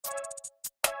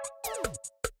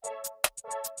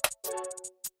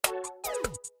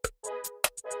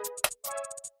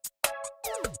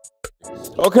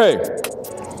Okay,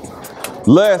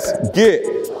 let's get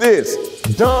this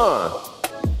done.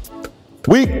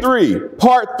 Week 3,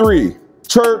 part 3,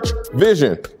 church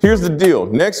vision. Here's the deal.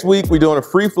 Next week, we're doing a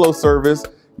free flow service.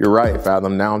 You're right,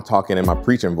 Fathom. Now I'm talking in my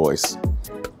preaching voice.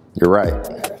 You're right.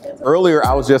 Earlier,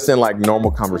 I was just in like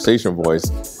normal conversation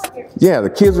voice. Yeah, the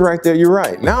kids are right there. You're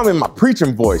right. Now I'm in my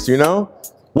preaching voice, you know?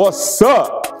 What's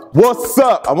up? What's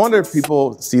up? I wonder if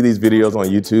people see these videos on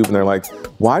YouTube and they're like,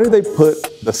 why do they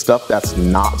put the stuff that's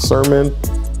not sermon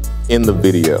in the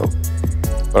video?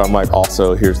 But I'm like,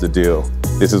 also, here's the deal.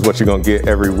 This is what you're gonna get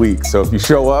every week. So if you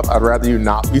show up, I'd rather you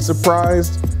not be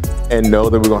surprised and know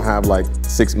that we're gonna have like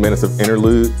 6 minutes of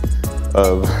interlude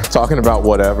of talking about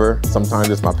whatever. Sometimes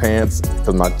it's my pants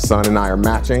because my son and I are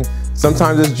matching.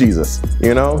 Sometimes it's Jesus,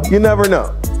 you know? You never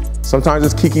know. Sometimes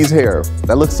it's Kiki's hair.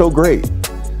 That looks so great.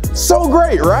 So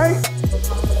great, right?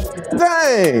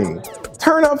 Dang.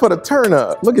 Turn up for the turn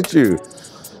up. Look at you.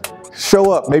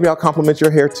 Show up. Maybe I'll compliment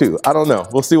your hair too. I don't know.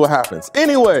 We'll see what happens.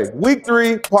 Anyway, week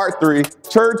 3, part 3,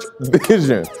 church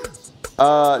vision.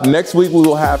 Next week, we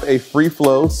will have a free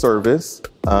flow service.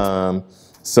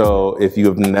 So if you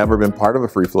have never been part of a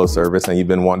free flow service and you've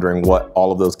been wondering what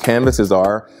all of those canvases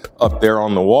are up there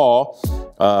on the wall,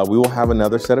 we will have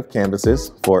another set of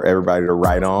canvases for everybody to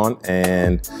write on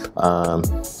and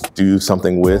do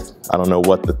something with. I don't know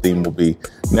what the theme will be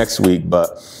next week,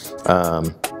 but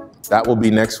that will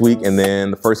be next week. And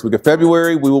then the first week of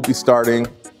February, we will be starting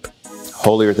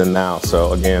Holier Than Thou.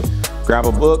 So again, grab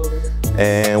a book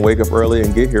and wake up early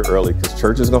and get here early because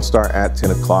church is going to start at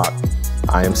 10 o'clock.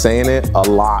 I am saying it a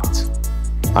lot.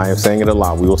 I am saying it a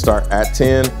lot. We will start at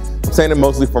 10. I'm saying it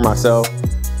mostly for myself,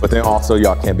 but then also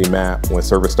y'all can't be mad when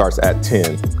service starts at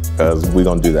 10 because we're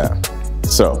going to do that.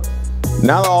 So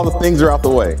now that all the things are out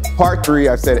the way, part 3,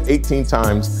 I've said it 18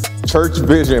 times, church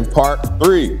vision, part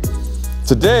 3.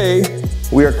 Today,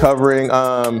 we are covering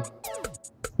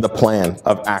the plan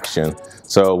of action.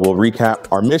 So we'll recap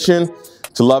our mission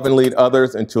to love and lead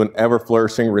others into an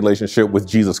ever-flourishing relationship with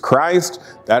Jesus Christ.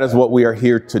 That is what we are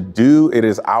here to do. It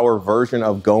is our version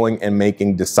of going and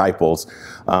making disciples.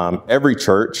 Every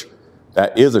church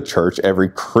that is a church, every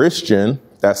Christian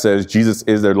that says Jesus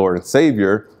is their Lord and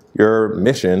Savior, your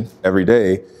mission every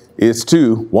day is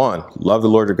to, 1, love the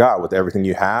Lord your God with everything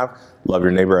you have, love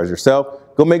your neighbor as yourself,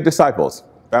 go make disciples,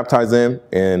 baptize them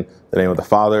in the name of the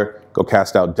Father, go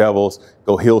cast out devils,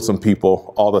 go heal some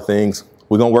people, all the things.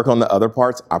 We're going to work on the other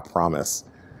parts, I promise.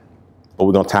 But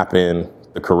we're going to tap in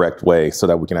the correct way so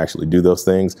that we can actually do those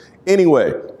things.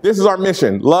 Anyway, this is our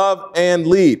mission, love and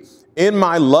lead. In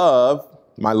my love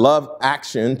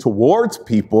action towards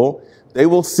people, they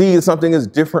will see something is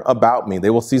different about me. They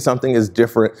will see something is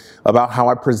different about how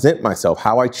I present myself,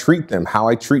 how I treat them, how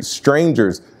I treat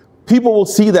strangers. People will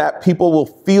see that. People will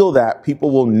feel that.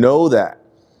 People will know that.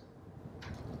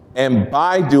 And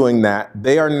by doing that,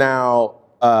 they are now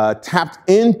tapped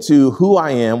into who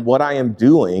I am, what I am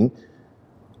doing.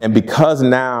 And because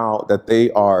now that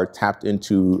they are tapped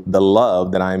into the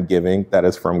love that I am giving, that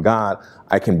is from God,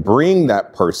 I can bring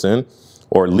that person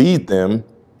or lead them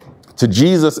to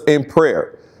Jesus in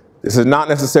prayer. This is not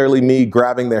necessarily me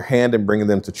grabbing their hand and bringing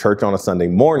them to church on a Sunday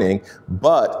morning,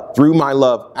 but through my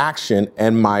love action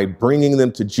and my bringing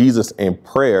them to Jesus in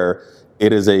prayer,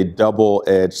 it is a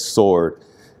double-edged sword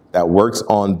that works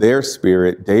on their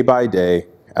spirit day by day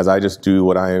as I just do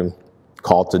what I am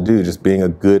called to do, just being a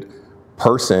good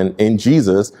person in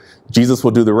Jesus. Jesus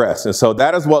will do the rest. And so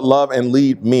that is what love and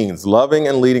lead means, loving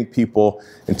and leading people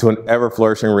into an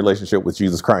ever-flourishing relationship with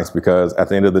Jesus Christ. Because at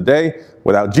the end of the day,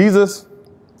 without Jesus,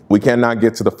 we cannot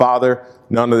get to the Father.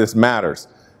 None of this matters.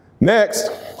 Next,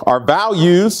 our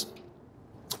values: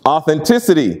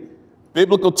 authenticity,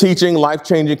 biblical teaching,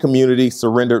 life-changing community,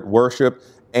 surrendered worship,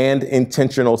 and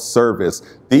intentional service.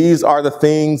 These are the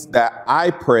things that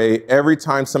I pray every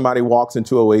time somebody walks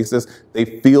into Oasis, they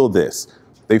feel this.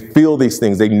 They feel these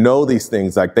things. They know these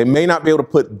things. Like, they may not be able to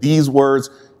put these words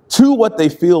to what they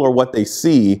feel or what they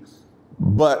see,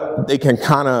 but they can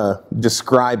kind of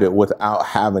describe it without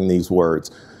having these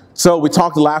words. So we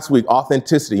talked last week,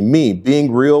 authenticity, me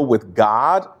being real with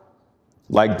God,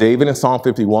 like David in Psalm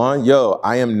 51. Yo,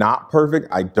 I am not perfect.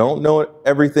 I don't know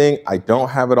everything. I don't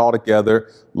have it all together.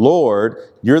 Lord,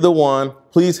 you're the one.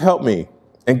 Please help me.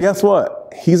 And guess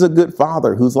what? He's a good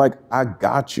father who's like, I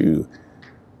got you.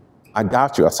 I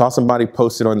got you. I saw somebody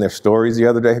post it on their stories the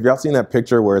other day. Have y'all seen that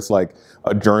picture where it's like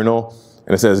a journal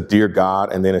and it says, Dear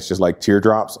God, and then it's just like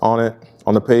teardrops on it,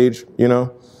 on the page, you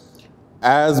know?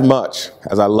 As much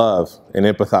as I love and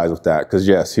empathize with that, because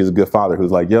yes, he's a good father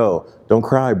who's like, yo, don't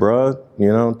cry, bro. You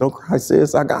know, don't cry,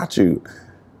 sis. I got you.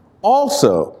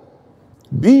 Also,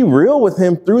 be real with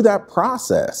him through that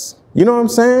process. You know what I'm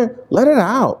saying? Let it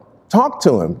out. Talk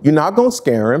to him. You're not going to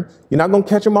scare him. You're not going to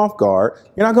catch him off guard.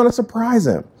 You're not going to surprise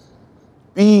him.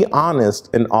 Be honest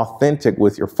and authentic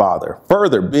with your father.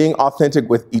 Further, being authentic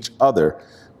with each other.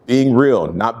 Being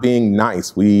real, not being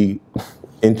nice. We,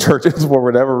 in churches, for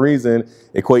whatever reason,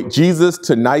 equate Jesus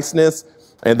to niceness.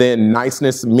 And then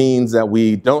niceness means that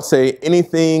we don't say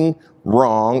anything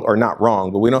wrong, or not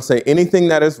wrong, but we don't say anything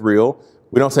that is real.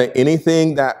 We don't say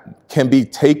anything that can be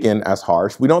taken as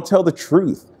harsh. We don't tell the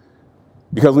truth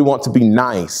because we want to be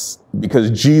nice,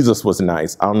 because Jesus was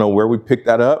nice. I don't know where we picked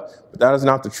that up, but that is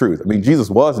not the truth. I mean, Jesus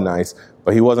was nice,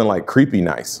 but he wasn't like creepy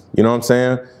nice. You know what I'm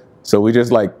saying? So we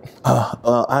just like,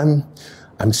 I'm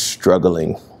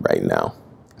struggling right now.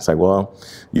 It's like, well,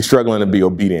 you're struggling to be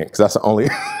obedient because that's the only,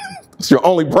 it's your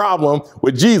only problem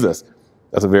with Jesus.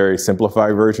 That's a very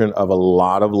simplified version of a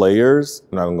lot of layers.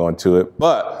 I'm not going to go into it,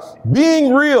 but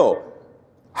being real.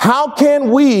 How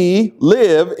can we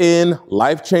live in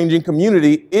life-changing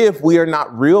community if we are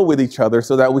not real with each other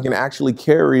so that we can actually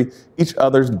carry each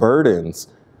other's burdens?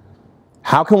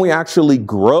 How can we actually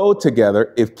grow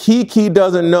together if Kiki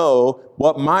doesn't know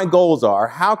what my goals are?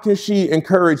 How can she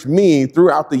encourage me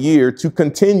throughout the year to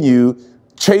continue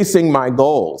chasing my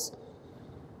goals?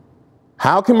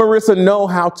 How can Marissa know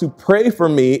how to pray for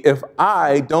me if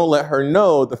I don't let her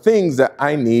know the things that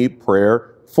I need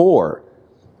prayer for?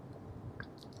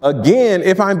 Again,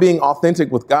 if I'm being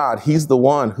authentic with God, he's the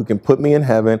one who can put me in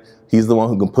heaven. He's the one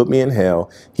who can put me in hell.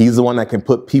 He's the one that can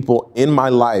put people in my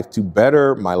life to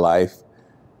better my life.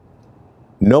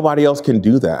 Nobody else can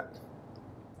do that.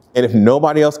 And if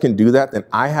nobody else can do that, then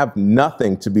I have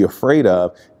nothing to be afraid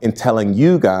of in telling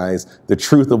you guys the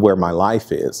truth of where my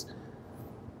life is.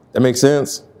 That makes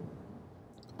sense?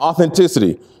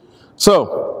 Authenticity.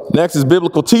 So next is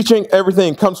biblical teaching.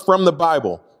 Everything comes from the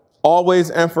Bible. Always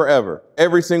and forever.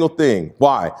 Every single thing.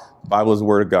 Why? The Bible is the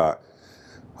word of God.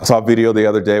 I saw a video the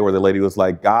other day where the lady was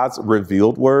like, God's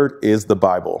revealed word is the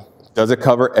Bible. Does it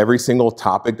cover every single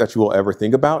topic that you will ever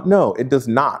think about? No, it does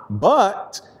not.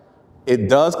 But it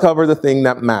does cover the thing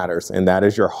that matters. And that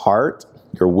is your heart,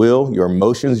 your will, your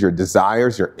emotions, your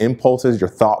desires, your impulses, your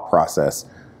thought process.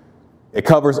 It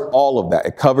covers all of that.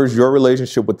 It covers your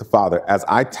relationship with the Father. As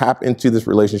I tap into this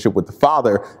relationship with the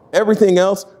Father, everything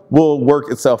else will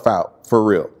work itself out for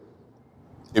real.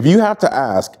 If you have to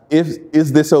ask,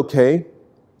 is this okay?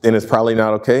 Then it's probably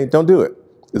not okay. Don't do it.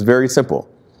 It's very simple.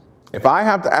 If I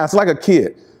have to ask, like a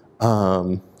kid,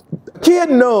 a kid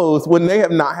knows when they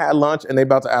have not had lunch and they're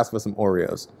about to ask for some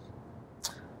Oreos.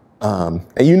 And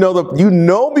you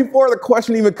know before the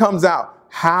question even comes out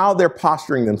how they're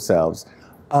posturing themselves.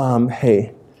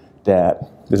 Hey, Dad,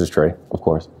 this is Trey, of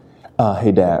course.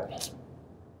 Hey, Dad,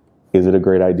 is it a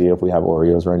great idea if we have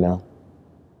Oreos right now?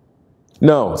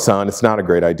 No, son, it's not a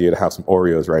great idea to have some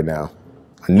Oreos right now.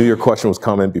 I knew your question was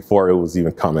coming before it was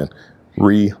even coming.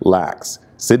 Relax,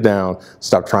 sit down,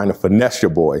 stop trying to finesse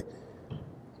your boy.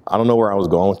 I don't know where I was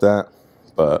going with that,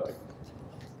 but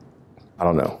I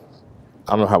don't know.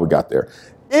 I don't know how we got there.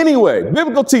 Anyway,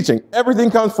 biblical teaching, everything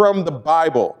comes from the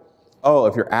Bible. Oh,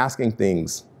 if you're asking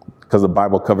things because the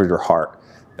Bible covers your heart,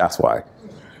 that's why.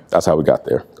 That's how we got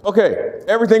there. Okay,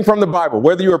 everything from the Bible,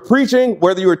 whether you are preaching,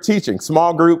 whether you are teaching,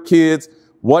 small group, kids,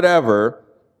 whatever,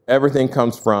 everything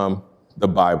comes from the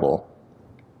Bible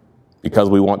because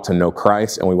we want to know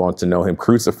Christ and we want to know him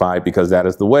crucified because that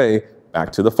is the way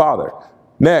back to the Father.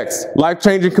 Next,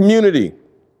 life-changing community.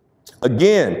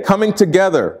 Again, coming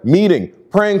together, meeting,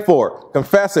 praying for,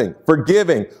 confessing,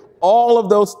 forgiving, all of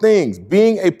those things,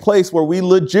 being a place where we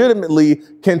legitimately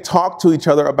can talk to each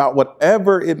other about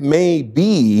whatever it may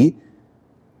be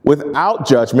without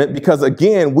judgment, because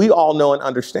again, we all know and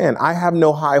understand, I have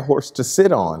no high horse to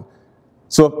sit on.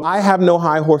 So if I have no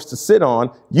high horse to sit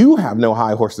on, you have no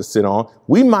high horse to sit on,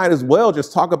 we might as well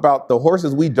just talk about the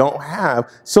horses we don't have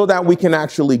so that we can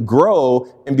actually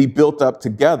grow and be built up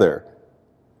together.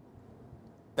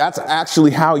 That's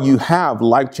actually how you have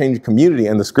life-changing community.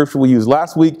 And the scripture we used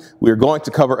last week, we are going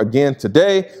to cover again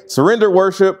today. Surrender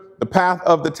worship, the path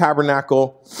of the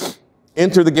tabernacle,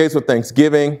 enter the gates with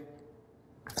thanksgiving,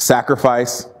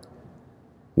 sacrifice,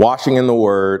 washing in the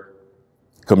word,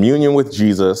 communion with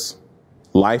Jesus,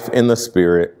 life in the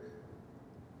spirit,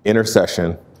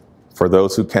 intercession for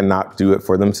those who cannot do it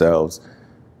for themselves,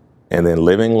 and then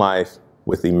living life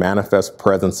with the manifest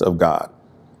presence of God.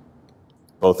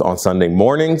 Both on Sunday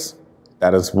mornings,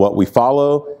 that is what we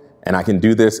follow, And I can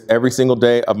do this every single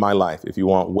day of my life. If you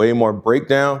want way more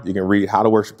breakdown, you can read How to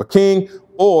Worship a King,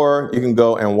 or you can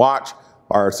go and watch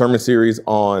our sermon series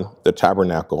on the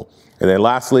tabernacle. And then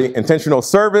lastly, intentional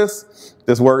service.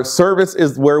 This word service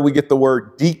is where we get the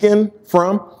word deacon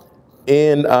from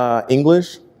in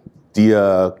English,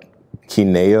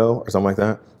 diakoneo or something like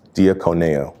that.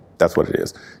 Diakoneo, that's what it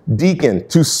is. Deacon,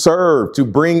 to serve, to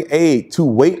bring aid, to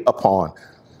wait upon.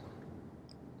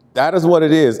 That is what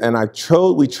it is. And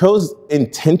we chose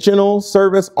intentional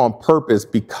service on purpose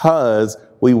because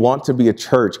we want to be a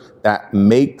church that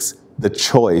makes the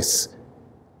choice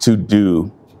to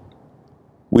do.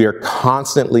 We are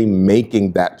constantly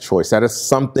making that choice. That is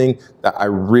something that I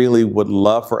really would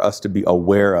love for us to be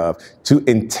aware of, to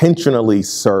intentionally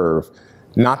serve.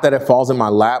 Not that it falls in my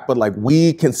lap, but like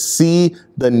we can see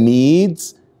the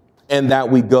needs and that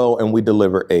we go and we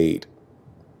deliver aid.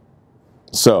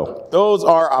 So those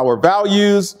are our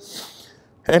values.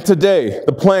 And today,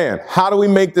 the plan, how do we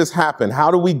make this happen?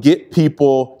 How do we get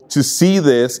people to see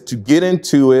this, to get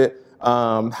into it?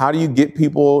 How do you get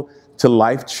people to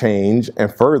life change?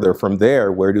 And further from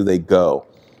there, where do they go?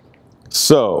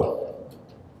 So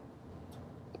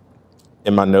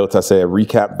in my notes, I said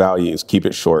recap values, keep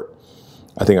it short.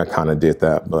 I think I kind of did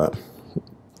that, but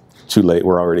too late.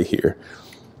 We're already here.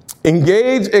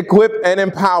 Engage, equip, and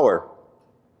empower.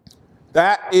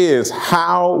 That is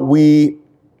how we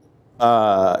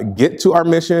get to our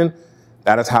mission.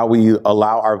 That is how we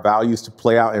allow our values to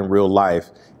play out in real life.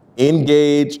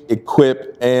 Engage,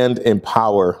 equip, and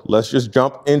empower. Let's just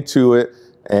jump into it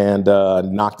and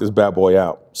knock this bad boy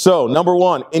out. So, number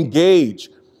one, engage.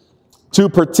 To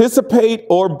participate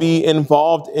or be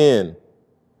involved in.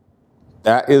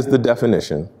 That is the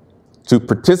definition. To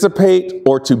participate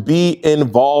or to be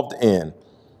involved in.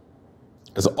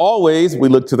 As always, we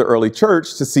look to the early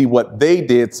church to see what they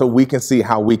did so we can see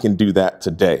how we can do that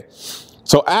today.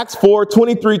 So Acts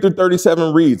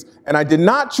 4:23-37 reads, and I did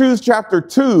not choose chapter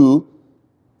 2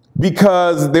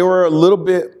 because they were a little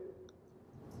bit,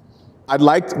 I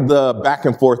liked the back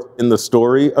and forth in the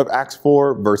story of Acts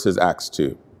 4 versus Acts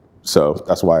 2. So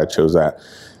that's why I chose that.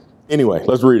 Anyway,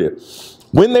 let's read it.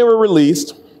 When they were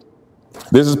released,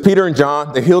 this is Peter and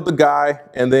John, they healed the guy,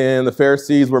 and then the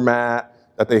Pharisees were mad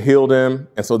that they healed him.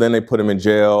 And so then they put him in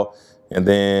jail, and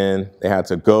then they had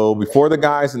to go before the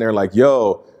guys, and they're like,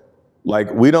 yo,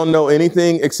 like, we don't know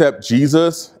anything except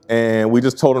Jesus. And we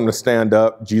just told him to stand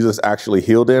up. Jesus actually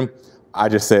healed him. I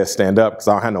just said stand up because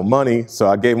I don't have no money. So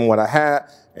I gave him what I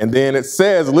had. And then it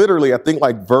says literally, I think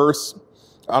like verse,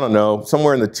 I don't know,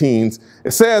 somewhere in the teens,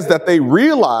 it says that they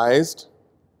realized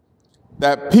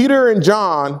that Peter and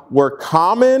John were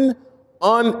common,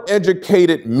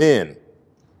 uneducated men.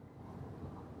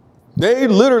 They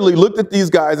literally looked at these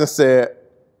guys and said,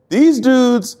 these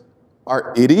dudes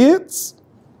are idiots.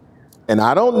 And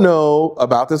I don't know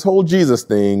about this whole Jesus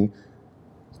thing,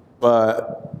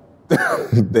 but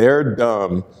they're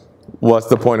dumb. What's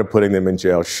the point of putting them in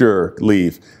jail? Sure,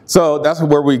 leave. So that's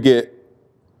where we get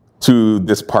to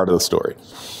this part of the story.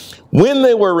 When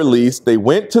they were released, they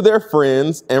went to their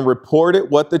friends and reported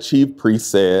what the chief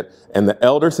priest said and the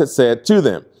elders had said to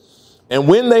them. And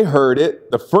when they heard it,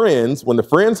 when the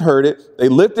friends heard it, they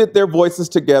lifted their voices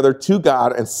together to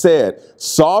God and said,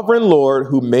 Sovereign Lord,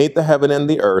 who made the heaven and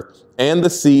the earth and the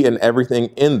sea and everything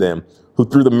in them, who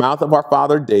through the mouth of our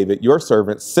father David, your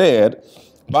servant, said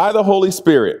by the Holy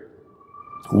Spirit,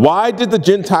 why did the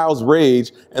Gentiles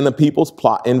rage and the peoples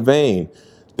plot in vain?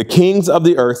 The kings of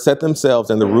the earth set themselves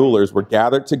and the rulers were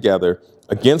gathered together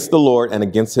against the Lord and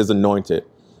against his anointed.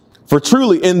 For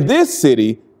truly in this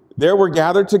city, there were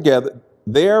gathered together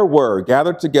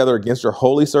against your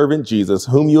holy servant Jesus,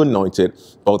 whom you anointed,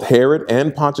 both Herod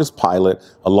and Pontius Pilate,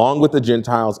 along with the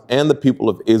Gentiles and the people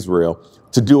of Israel,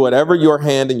 to do whatever your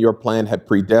hand and your plan had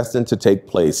predestined to take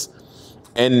place.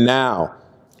 And now,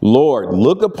 Lord,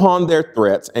 look upon their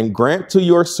threats and grant to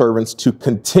your servants to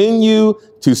continue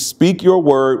to speak your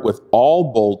word with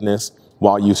all boldness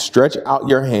while you stretch out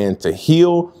your hand to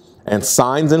heal, and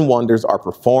signs and wonders are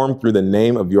performed through the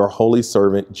name of your holy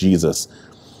servant, Jesus.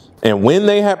 And when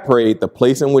they had prayed, the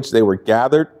place in which they were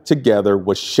gathered together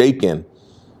was shaken,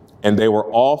 and they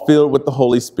were all filled with the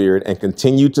Holy Spirit and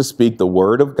continued to speak the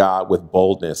word of God with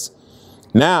boldness.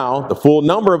 Now, the full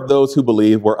number of those who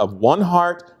believed were of one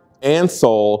heart and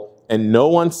soul, and no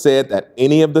one said that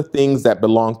any of the things that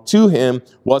belonged to him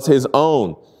was his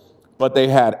own. But they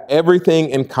had everything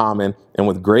in common, and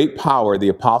with great power, the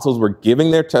apostles were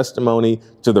giving their testimony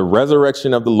to the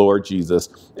resurrection of the Lord Jesus,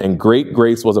 and great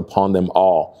grace was upon them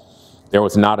all. There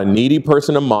was not a needy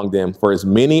person among them, for as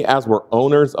many as were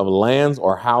owners of lands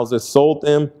or houses sold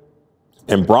them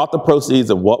and brought the proceeds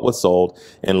of what was sold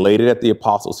and laid it at the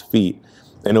apostles' feet,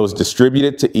 and it was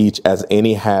distributed to each as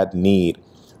any had need.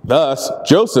 Thus,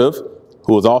 Joseph,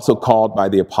 who was also called by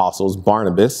the apostles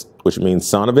Barnabas, which means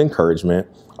son of encouragement,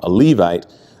 a Levite,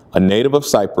 a native of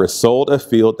Cyprus, sold a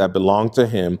field that belonged to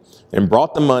him and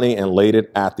brought the money and laid it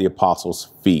at the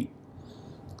apostles' feet.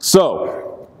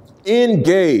 So,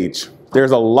 engage.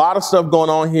 There's a lot of stuff going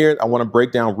on here. I want to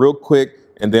break down real quick,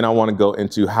 and then I want to go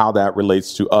into how that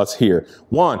relates to us here.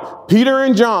 1, Peter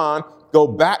and John go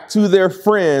back to their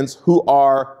friends who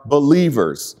are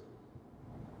believers.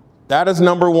 That is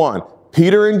number 1.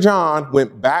 Peter and John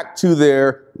went back to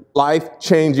their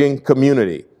life-changing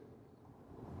community.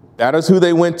 That is who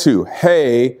they went to.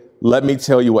 Hey, let me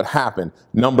tell you what happened.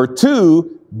 Number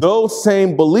 2, those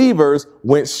same believers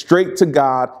went straight to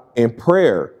God in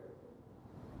prayer.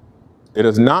 It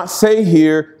does not say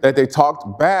here that they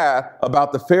talked bad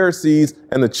about the Pharisees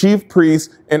and the chief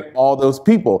priests and all those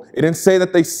people. It didn't say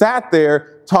that they sat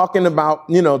there talking about,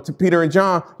 to Peter and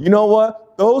John, you know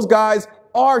what? Those guys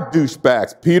are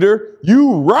douchebags. Peter,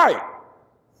 you right.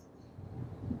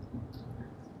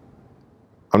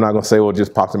 I'm not going to say what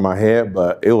just popped in my head,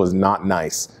 but it was not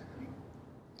nice.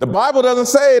 The Bible doesn't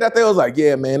say that they was like,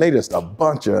 yeah, man, they just a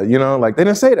bunch of, they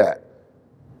didn't say that.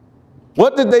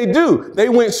 What did they do? They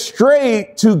went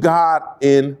straight to God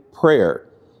in prayer.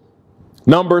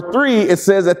 Number 3, it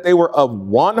says that they were of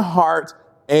one heart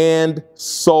and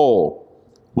soul.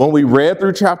 When we read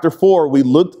through chapter 4, we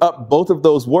looked up both of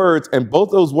those words, and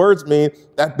both those words mean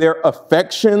that their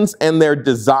affections and their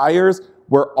desires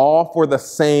were all for the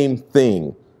same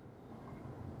thing.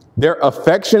 Their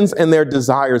affections and their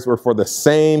desires were for the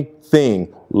same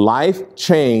thing: life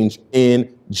change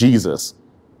in Jesus.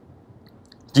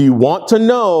 Do you want to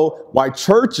know why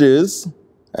churches,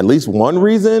 at least one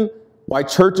reason why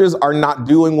churches are not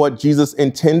doing what Jesus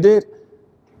intended?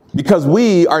 Because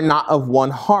we are not of one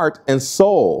heart and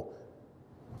soul.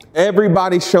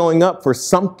 Everybody's showing up for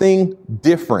something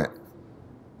different.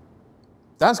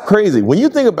 That's crazy. When you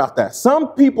think about that, some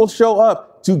people show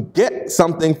up to get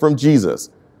something from Jesus.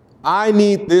 I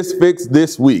need this fixed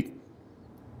this week.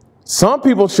 Some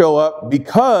people show up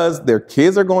because their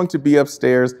kids are going to be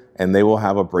upstairs and they will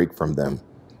have a break from them.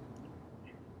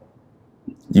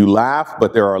 You laugh,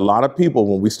 but there are a lot of people,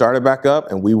 when we started back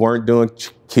up and we weren't doing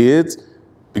kids,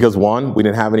 because 1, we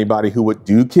didn't have anybody who would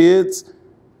do kids.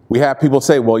 We had people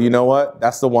say, well, you know what?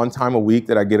 That's the one time a week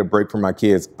that I get a break from my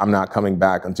kids. I'm not coming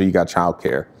back until you got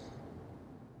childcare.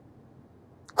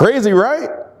 Crazy, right?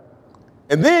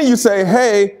 And then you say,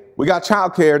 hey, we got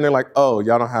childcare. And they're like, oh,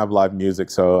 y'all don't have live music,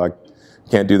 so I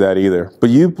can't do that either. But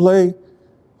you play.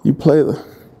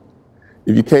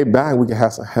 If you came back, we could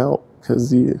have some help.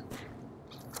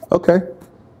 Okay.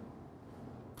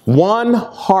 One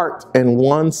heart and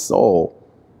one soul.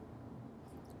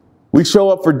 We show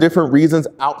up for different reasons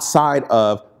outside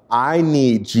of, I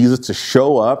need Jesus to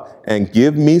show up and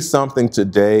give me something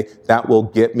today that will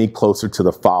get me closer to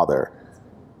the Father.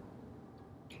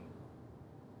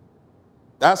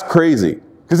 That's crazy.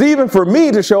 Because even for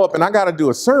me to show up and I got to do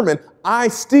a sermon, I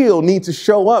still need to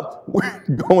show up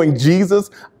going, Jesus,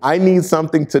 I need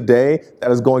something today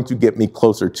that is going to get me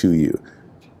closer to you.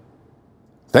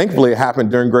 Thankfully, it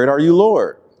happened during Great Are You,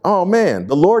 Lord. Oh, man,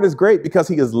 the Lord is great because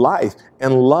he is life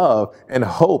and love and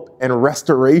hope and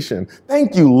restoration.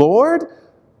 Thank you, Lord.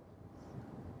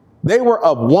 They were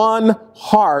of one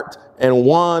heart and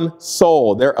one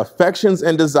soul. Their affections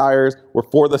and desires were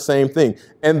for the same thing.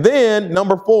 And then,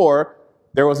 number 4,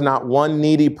 there was not one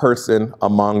needy person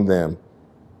among them.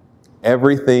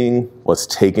 Everything was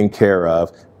taken care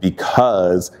of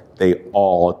because they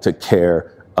all took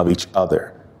care of each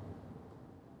other.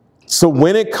 So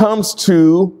when it comes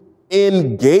to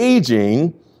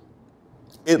engaging,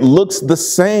 it looks the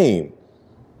same.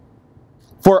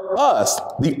 For us,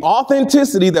 the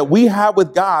authenticity that we have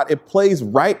with God, it plays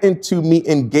right into me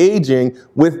engaging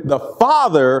with the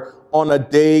Father on a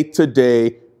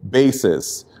day-to-day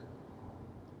basis.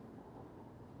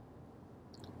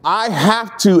 I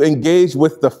have to engage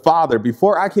with the Father.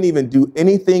 Before I can even do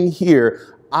anything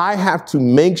here, I have to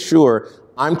make sure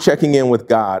I'm checking in with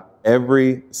God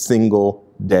every single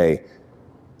day.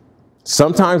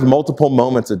 Sometimes multiple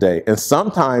moments a day. And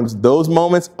sometimes those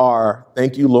moments are,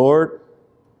 thank you, Lord,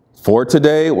 for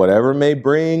today, whatever it may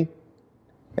bring.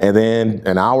 And then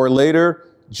an hour later,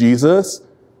 Jesus,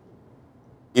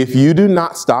 if you do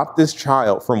not stop this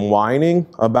child from whining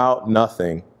about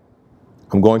nothing,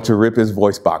 I'm going to rip his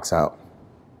voice box out.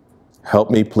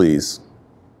 Help me, please.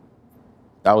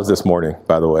 That was this morning,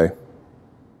 by the way.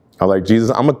 I was like, Jesus,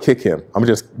 I'm going to kick him. I'm going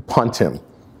to just punt him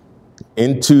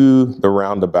into the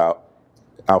roundabout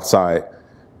outside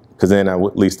Because then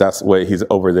at least that's the way he's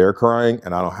over there crying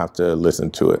and I don't have to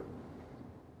listen to it.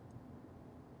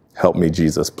 Help me,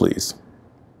 Jesus, please.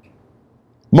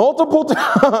 Multiple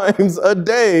times a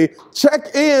day,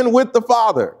 check in with the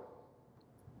Father.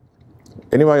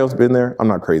 Anybody else been there? I'm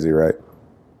not crazy, right?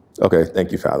 Okay,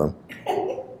 thank you, Fathom.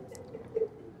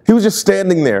 He was just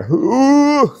standing there. I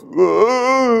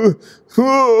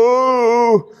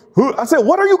said,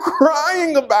 what are you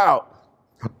crying about?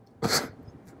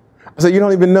 I said, you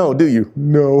don't even know, do you?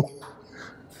 No.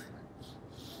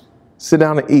 Sit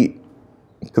down and eat,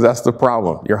 because that's the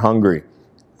problem. You're hungry.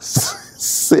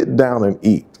 Sit down and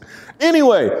eat.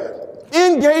 Anyway,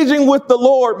 engaging with the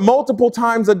Lord multiple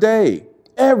times a day,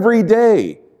 every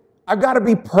day. I've got to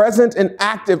be present and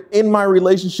active in my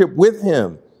relationship with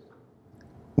him,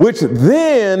 which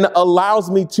then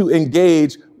allows me to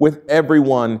engage with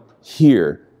everyone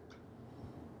here.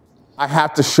 I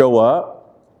have to show up.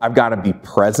 I've got to be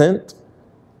present.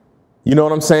 You know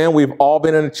what I'm saying? We've all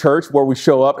been in a church where we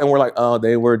show up and we're like, oh,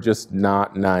 they were just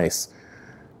not nice.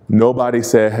 Nobody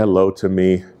said hello to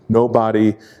me.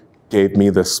 Nobody gave me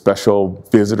the special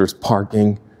visitors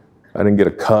parking. I didn't get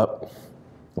a cup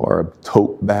or a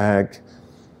tote bag.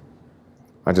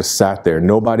 I just sat there.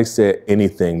 Nobody said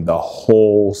anything the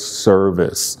whole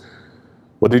service.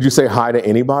 Well, did you say hi to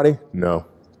anybody? No.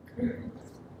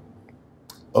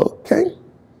 Okay.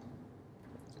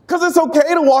 Because it's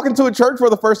okay to walk into a church for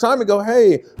the first time and go,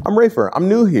 hey, I'm Rafer. I'm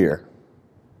new here.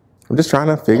 I'm just trying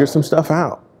to figure some stuff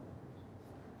out.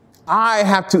 I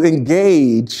have to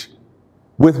engage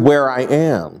with where I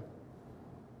am.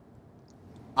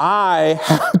 I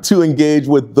have to engage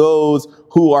with those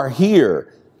who are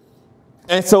here.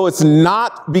 And so it's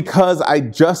not because I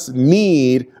just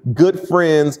need good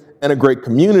friends and a great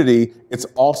community. It's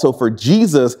also for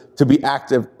Jesus to be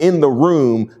active in the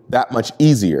room that much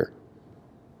easier.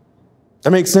 That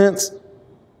makes sense?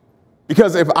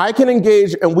 Because if I can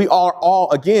engage and we are all,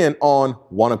 again, on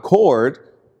one accord,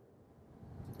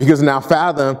 because now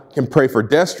Fathom can pray for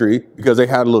Destry because they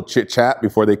had a little chit chat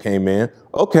before they came in.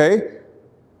 Okay.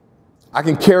 I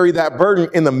can carry that burden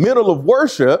in the middle of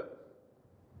worship.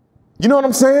 You know what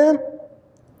I'm saying?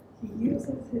 He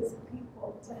uses his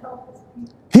people to help his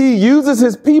people. He uses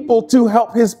his people to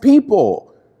help his people.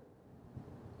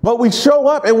 But we show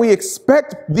up and we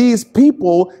expect these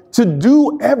people to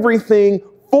do everything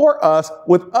for us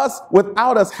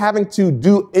without us having to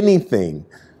do anything.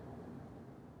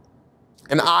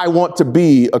 And I want to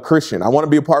be a Christian. I want to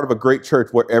be a part of a great church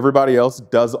where everybody else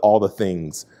does all the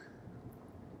things.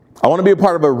 I want to be a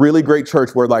part of a really great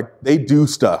church where they do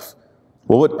stuff.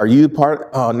 Well, what are you part?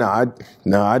 Oh, no,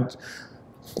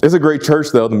 it's a great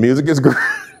church though. The music is great.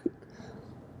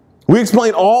 We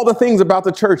explain all the things about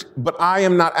the church, but I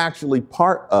am not actually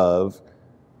part of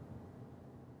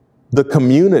the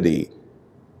community.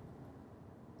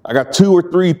 I got 2 or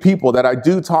 3 people that I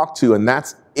do talk to, and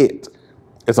that's it.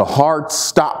 It's a hard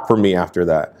stop for me after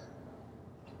that.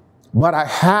 But I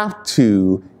have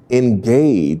to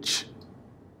engage.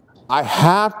 I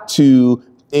have to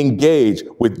engage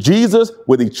with Jesus,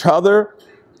 with each other,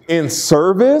 in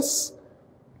service.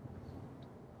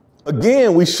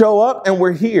 Again, we show up and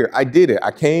we're here. I did it. I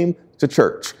came to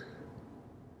church.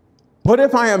 But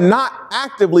if I am not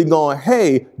actively going,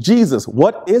 hey, Jesus,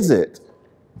 what is it?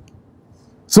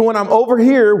 So when I'm over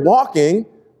here walking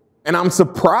and I'm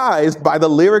surprised by the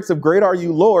lyrics of Great Are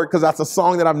You, Lord, because that's a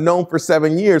song that I've known for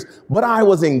 7 years, but I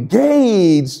was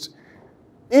engaged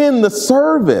in the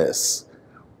service.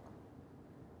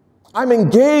 I'm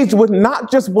engaged with not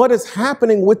just what is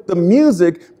happening with the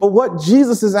music, but what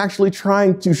Jesus is actually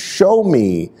trying to show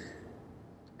me.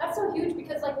 That's so huge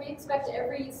because we expect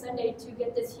every Sunday to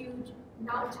get this huge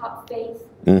mountaintop faith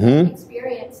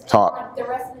experience. Talk. The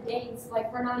rest of the days,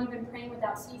 we're not even praying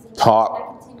without ceasing. Talk.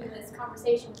 That continuous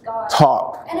conversation with God.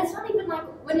 Talk. And it's not even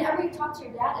whenever you talk to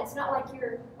your dad, it's not like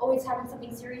you're always having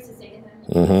something serious to say to him.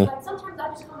 It's sometimes I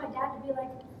just call my dad to be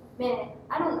like, man,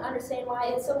 I don't understand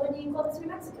why it's so windy in Columbus, New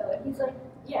Mexico. And he's like,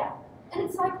 yeah. And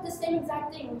it's the same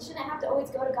exact thing. We shouldn't have to always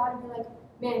go to God and be like,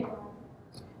 man, God,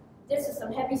 this is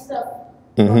some heavy stuff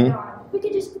going on. We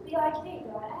could just be like, hey,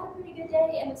 God, I had a pretty good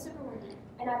day and it's super windy.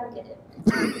 And I don't get it.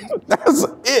 That's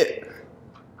it.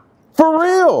 For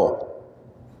real.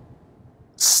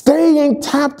 Staying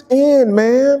tapped in,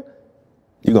 man.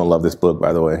 You're going to love this book,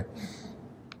 by the way.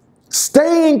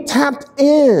 Staying tapped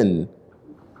in.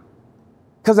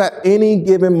 Because at any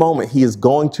given moment, he is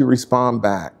going to respond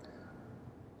back.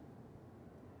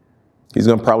 He's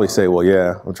going to probably say, well,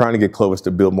 yeah, I'm trying to get Clovis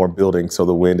to build more buildings so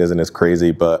the wind isn't as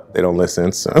crazy, but they don't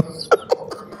listen. So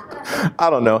I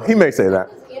don't know. He may say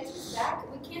that. We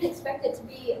can't expect it to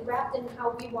be wrapped in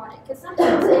how we want it. Because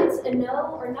sometimes it's a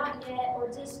no or not yet or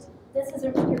just this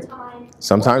isn't your time.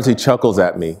 Sometimes he chuckles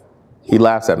at me. He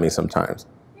laughs at me sometimes.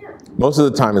 Yeah. Most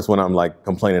of the time it's when I'm like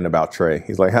complaining about Trey.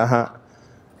 He's like, haha,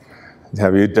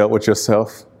 have you dealt with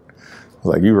yourself? I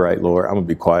was like, you're right, Lord. I'm going to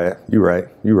be quiet. You're right.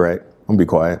 You're right. I'm going to be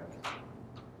quiet.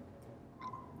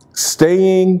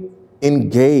 Staying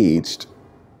engaged.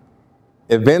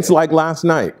 Events like last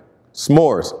night,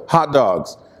 s'mores, hot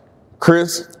dogs,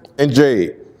 Chris and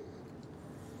Jade.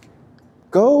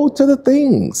 Go to the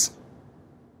things.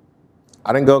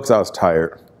 I didn't go because I was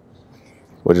tired,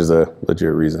 which is a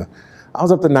legit reason. I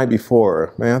was up the night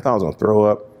before. Man, I thought I was going to throw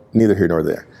up. Neither here nor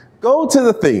there. Go to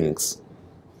the things.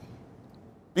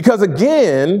 Because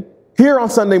again, here on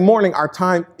Sunday morning, our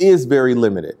time is very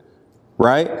limited,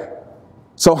 right?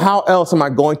 So how else am I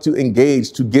going to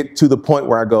engage to get to the point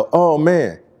where I go, oh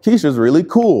man, Keisha's really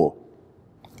cool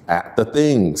at the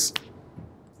things.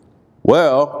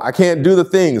 Well, I can't do the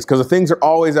things because the things are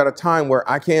always at a time where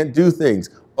I can't do things.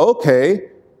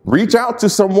 Okay, reach out to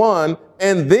someone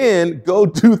and then go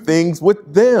do things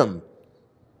with them.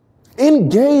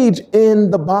 Engage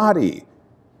in the body.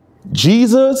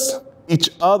 Jesus, each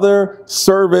other,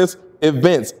 service,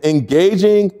 events.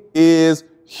 Engaging is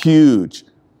huge.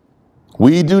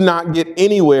 We do not get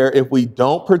anywhere if we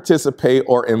don't participate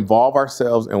or involve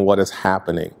ourselves in what is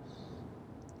happening.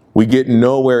 We get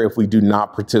nowhere if we do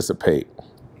not participate.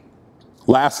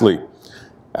 Lastly,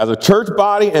 as a church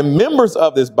body and members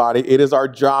of this body, it is our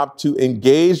job to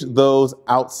engage those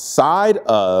outside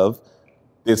of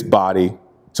this body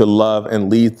to love and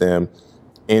lead them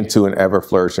into an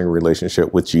ever-flourishing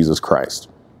relationship with Jesus Christ.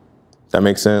 Does that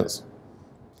make sense?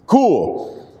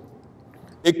 Cool.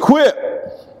 Equip.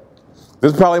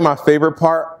 This is probably my favorite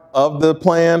part of the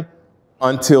plan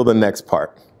until the next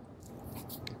part.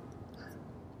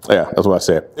 Yeah, that's what I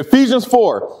said. Ephesians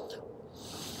 4.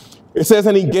 It says,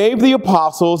 and he gave the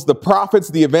apostles, the prophets,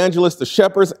 the evangelists, the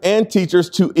shepherds, and teachers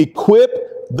to equip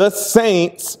the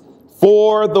saints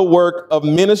for the work of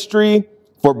ministry,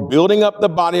 for building up the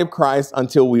body of Christ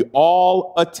until we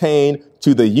all attain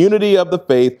to the unity of the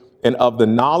faith and of the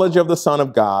knowledge of the Son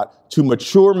of God, to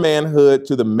mature manhood,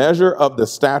 to the measure of the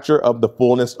stature of the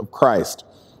fullness of Christ,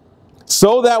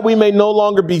 so that we may no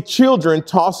longer be children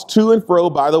tossed to and fro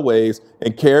by the waves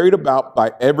and carried about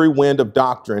by every wind of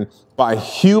doctrine, by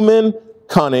human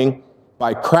cunning,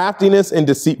 by craftiness and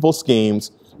deceitful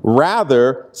schemes.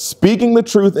 Rather, speaking the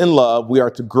truth in love, we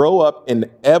are to grow up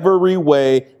in every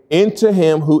way into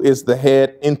him who is the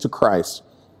head, into Christ,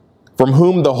 from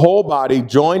whom the whole body,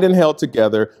 joined and held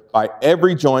together by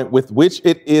every joint with which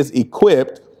it is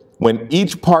equipped, when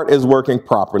each part is working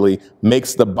properly,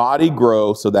 makes the body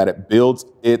grow so that it builds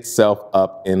itself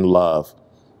up in love.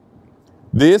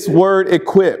 This word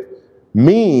equip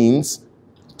means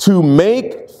to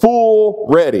make full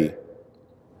ready.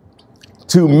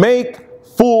 To make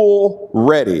full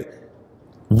ready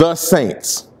the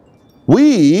saints.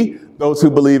 We, those who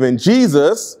believe in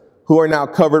Jesus, who are now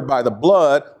covered by the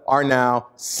blood, are now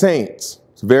saints.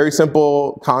 It's a very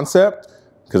simple concept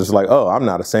because it's like, oh, I'm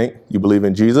not a saint. You believe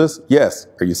in Jesus? Yes.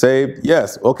 Are you saved?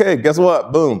 Yes. Okay, guess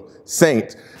what? Boom,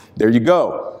 saint. There you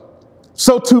go.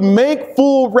 So to make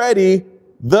full ready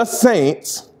the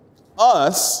saints,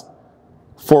 us,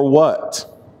 for what?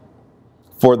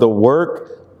 For the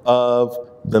work of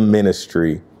the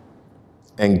ministry.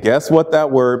 And guess what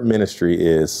that word ministry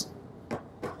is?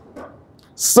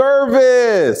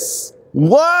 Service.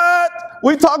 What?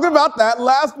 We talked about that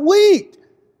last week.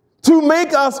 To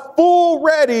make us full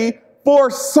ready for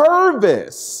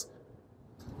service.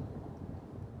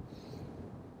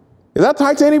 Is that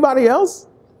tied to anybody else?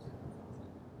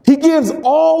 He gives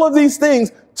all of these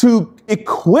things to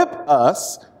equip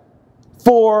us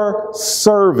for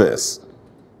service.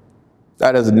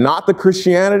 That is not the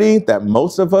Christianity that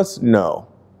most of us know.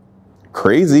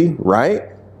 Crazy, right?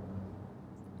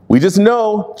 We just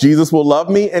know Jesus will love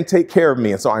me and take care of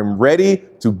me. And so I'm ready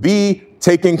to be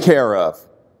taken care of.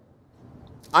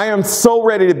 I am so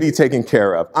ready to be taken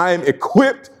care of. I am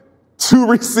equipped to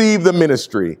receive the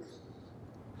ministry.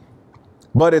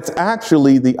 But it's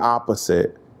actually the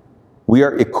opposite. We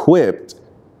are equipped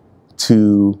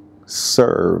to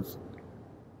serve.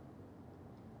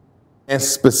 And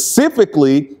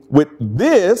specifically with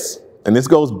this, and this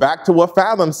goes back to what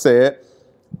Fathom said,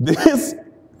 this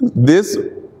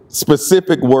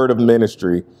specific word of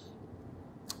ministry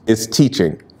is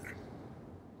teaching.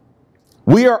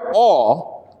 We are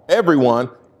all, everyone,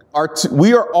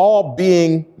 we are all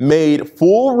being made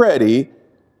full ready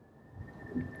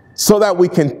so that we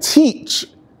can teach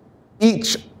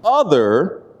each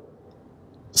other,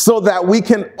 so that we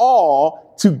can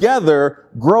all together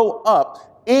grow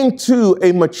up into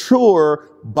a mature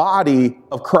body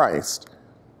of Christ.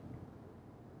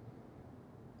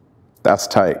 That's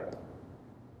tight.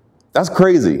 That's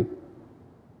crazy.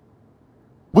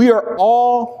 We are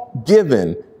all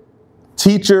given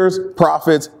teachers,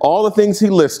 prophets, all the things he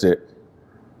listed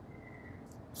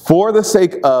for the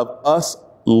sake of us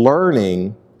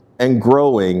learning and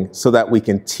growing so that we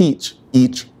can teach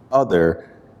each other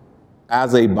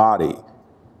as a body,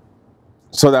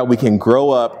 so that we can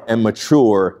grow up and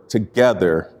mature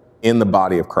together in the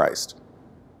body of Christ.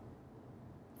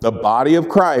 The body of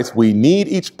Christ, we need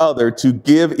each other to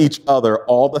give each other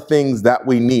all the things that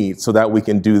we need so that we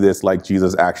can do this like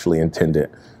Jesus actually intended.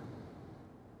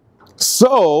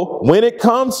 So when it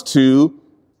comes to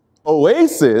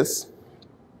Oasis,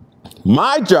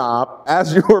 my job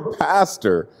as your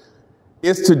pastor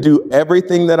is to do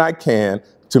everything that I can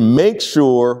to make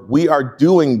sure we are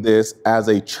doing this as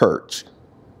a church.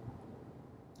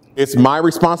 It's my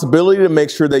responsibility to make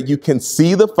sure that you can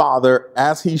see the Father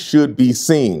as he should be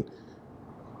seen.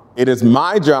 It is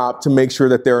my job to make sure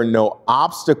that there are no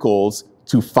obstacles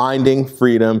to finding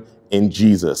freedom in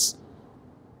Jesus.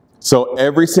 So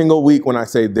every single week when I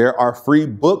say there are free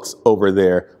books over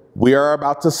there, we are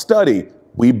about to study.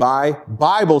 We buy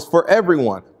Bibles for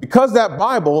everyone because that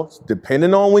Bible,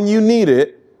 depending on when you need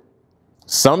it,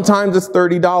 sometimes it's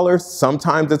 $30,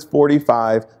 sometimes it's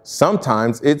 $45,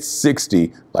 sometimes it's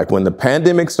 $60. Like when the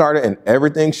pandemic started and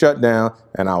everything shut down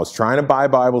and I was trying to buy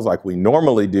Bibles like we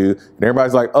normally do, and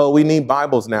everybody's like, oh, we need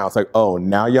Bibles now. It's like, oh,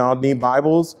 now y'all need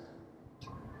Bibles?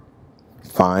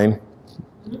 Fine.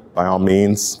 By all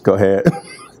means, go ahead.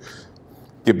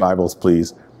 Get Bibles,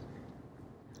 please.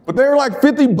 But they were like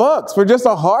 $50 for just a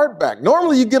hardback.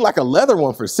 Normally you get like a leather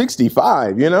one for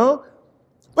 $65, you know?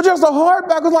 But just a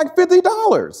hardback was like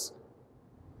 $50.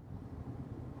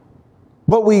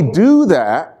 But we do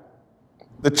that.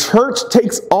 The church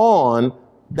takes on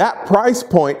that price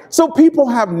point so people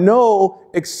have no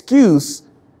excuse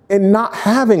in not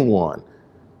having one.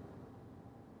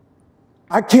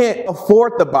 I can't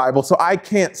afford the Bible, so I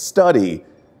can't study.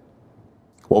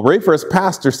 Well, Rafer's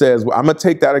pastor says, well, I'm going to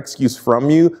take that excuse from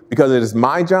you because it is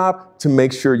my job to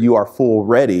make sure you are full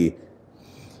ready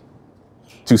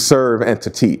to serve and to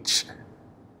teach.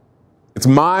 It's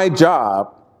my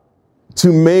job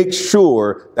to make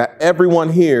sure that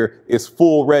everyone here is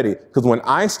full ready. Because when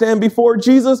I stand before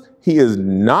Jesus, he is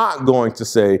not going to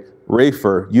say,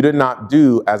 Rafer, you did not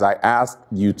do as I asked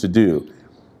you to do.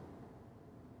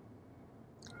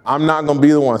 I'm not going to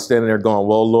be the one standing there going,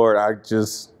 well, Lord,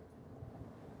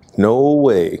 no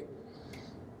way.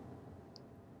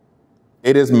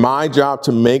 It is my job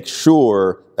to make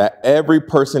sure that every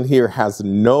person here has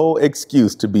no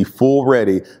excuse to be full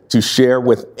ready to share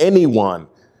with anyone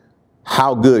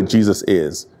how good Jesus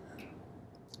is.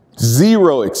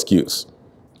 Zero excuse.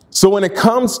 So when it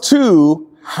comes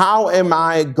to how am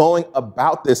I going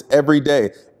about this every day,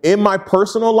 in my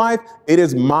personal life, it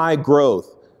is my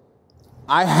growth.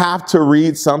 I have to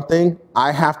read something.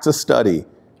 I have to study.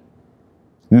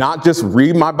 Not just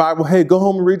read my Bible. Hey, go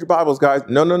home and read your Bibles, guys.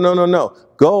 No.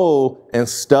 Go and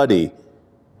study.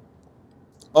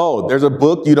 Oh, there's a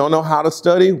book you don't know how to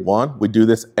study? One, we do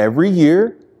this every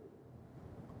year.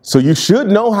 So you should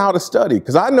know how to study.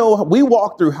 Because I know we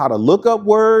walk through how to look up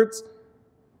words,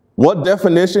 what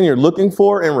definition you're looking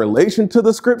for in relation to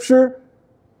the scripture.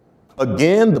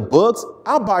 Again, the books.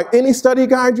 I'll buy any study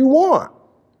guide you want.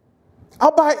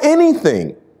 I'll buy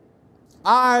anything.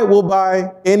 I will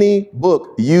buy any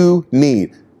book you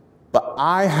need, but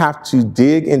I have to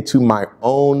dig into my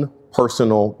own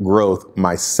personal growth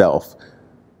myself.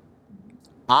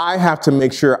 I have to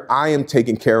make sure I am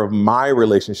taking care of my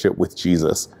relationship with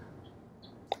Jesus.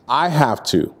 I have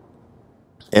to.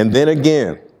 And then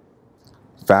again,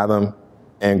 Fathom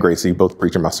and Gracie both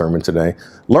preaching my sermon today.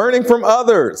 Learning from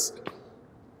others,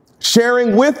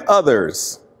 sharing with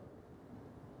others.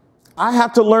 I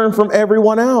have to learn from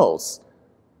everyone else.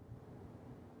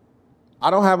 I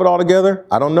don't have it all together.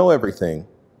 I don't know everything.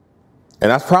 And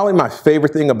that's probably my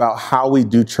favorite thing about how we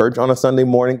do church on a Sunday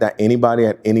morning, that anybody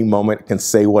at any moment can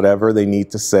say whatever they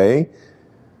need to say.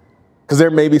 Because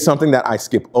there may be something that I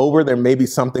skip over. There may be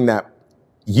something that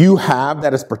you have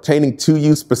that is pertaining to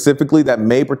you specifically that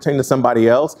may pertain to somebody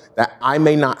else that I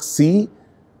may not see.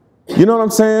 You know what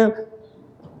I'm saying?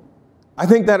 I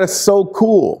think that is so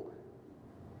cool.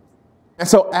 And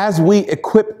so as we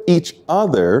equip each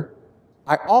other,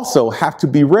 I also have to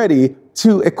be ready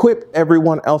to equip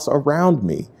everyone else around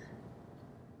me.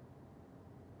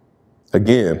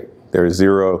 Again, there is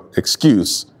zero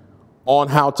excuse on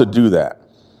how to do that.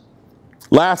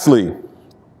 Lastly,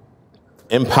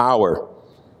 empower.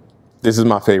 This is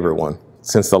my favorite one.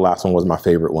 since the last one was my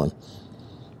favorite one.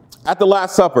 At the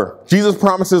Last Supper, Jesus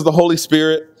promises the Holy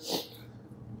Spirit.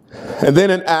 And then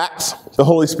in Acts, the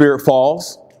Holy Spirit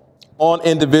falls on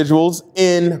individuals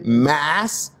in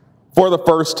mass for the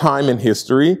first time in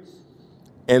history.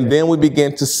 And then we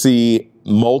begin to see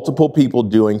multiple people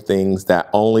doing things that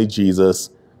only Jesus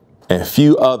and a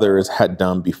few others had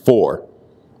done before.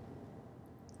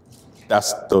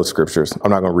 That's those scriptures.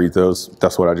 I'm not going to read those.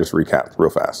 That's what I just recapped real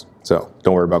fast. So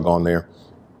don't worry about going there.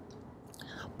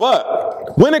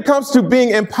 But when it comes to being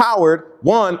empowered,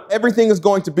 one, everything is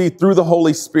going to be through the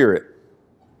Holy Spirit.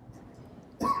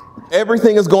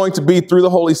 Everything is going to be through the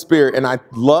Holy Spirit. And I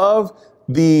love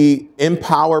the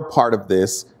empower part of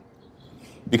this,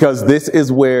 because this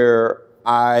is where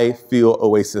I feel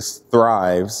Oasis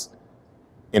thrives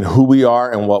in who we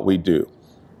are and what we do.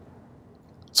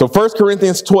 So 1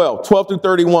 Corinthians 12 through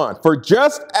 31. For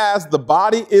just as the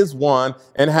body is one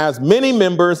and has many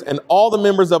members, and all the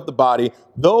members of the body,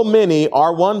 though many,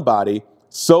 are one body,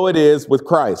 so it is with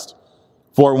Christ.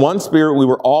 For in one Spirit we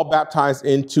were all baptized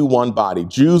into one body,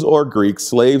 Jews or Greeks,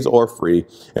 slaves or free,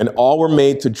 and all were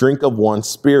made to drink of one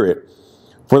Spirit.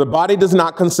 For the body does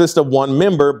not consist of one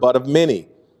member, but of many.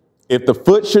 If the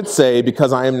foot should say,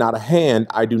 because I am not a hand,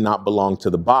 I do not belong to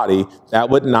the body, that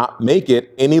would not make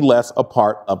it any less a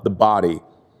part of the body.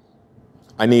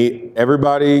 I need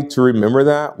everybody to remember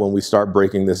that when we start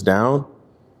breaking this down.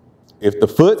 If the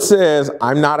foot says,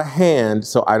 I'm not a hand,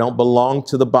 so I don't belong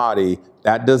to the body,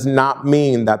 that does not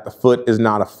mean that the foot is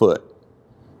not a foot.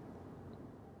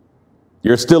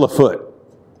 You're still a foot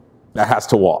that has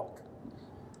to walk.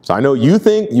 So I know you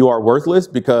think you are worthless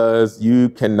because you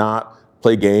cannot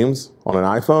play games on an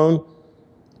iPhone,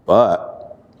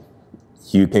 but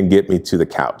you can get me to the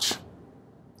couch.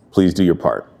 Please do your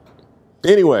part.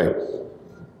 Anyway,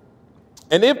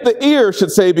 and if the ear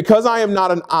should say, because I am not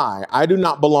an eye, I do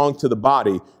not belong to the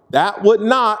body, that would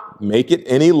not make it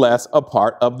any less a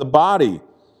part of the body.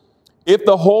 If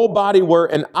the whole body were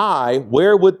an eye,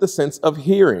 where would the sense of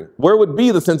hearing? Where would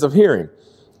be the sense of hearing?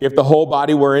 If the whole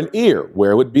body were an ear,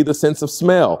 where would be the sense of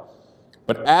smell?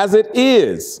 But as it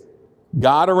is,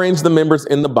 God arranged the members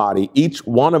in the body, each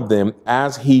one of them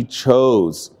as he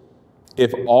chose.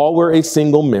 If all were a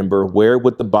single member, where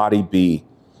would the body be?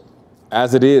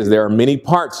 As it is, there are many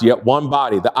parts, yet one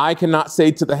body. The eye cannot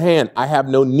say to the hand, I have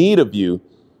no need of you,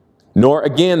 nor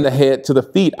again the head to the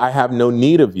feet, I have no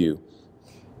need of you.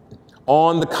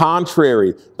 On the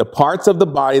contrary, the parts of the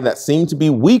body that seem to be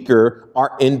weaker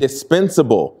are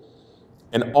indispensable.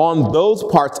 And on those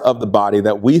parts of the body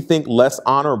that we think less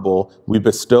honorable, we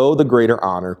bestow the greater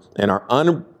honor, and our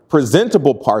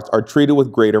unpresentable parts are treated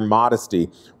with greater modesty,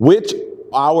 which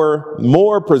our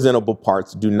more presentable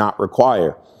parts do not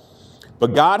require.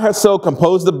 But God has so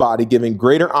composed the body, giving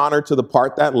greater honor to the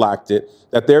part that lacked it,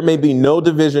 that there may be no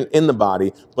division in the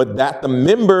body, but that the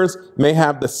members may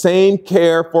have the same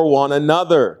care for one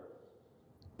another.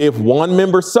 If one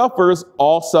member suffers,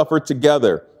 all suffer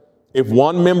together. If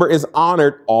one member is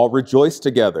honored, all rejoice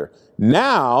together.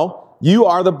 Now you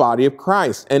are the body of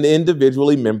Christ and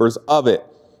individually members of it.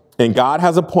 And God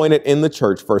has appointed in the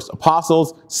church first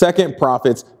apostles, second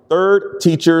prophets, third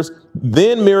teachers,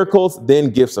 then miracles, then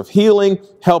gifts of healing,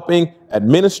 helping,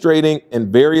 administrating,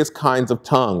 and various kinds of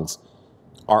tongues.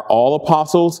 Are all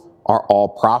apostles? Are all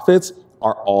prophets?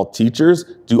 Are all teachers?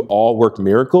 Do all work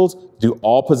miracles? Do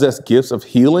all possess gifts of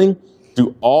healing?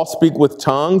 Do all speak with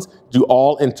tongues? Do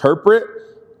all interpret?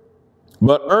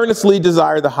 But earnestly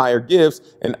desire the higher gifts,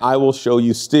 and I will show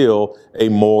you still a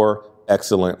more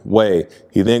excellent way.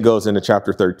 He then goes into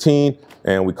chapter 13,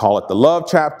 and we call it the love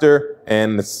chapter,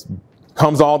 and this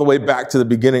comes all the way back to the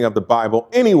beginning of the Bible.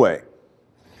 Anyway,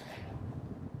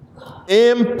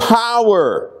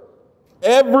 empower.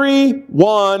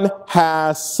 Everyone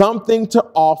has something to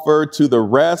offer to the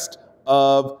rest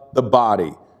of the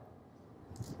body.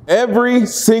 Every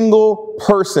single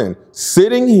person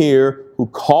sitting here who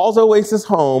calls Oasis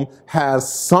home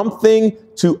has something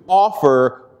to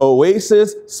offer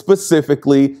Oasis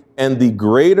specifically and the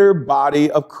greater body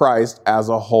of Christ as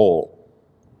a whole.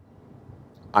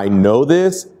 I know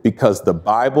this because the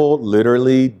Bible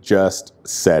literally just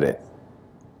said it.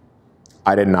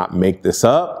 I did not make this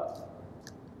up.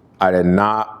 I did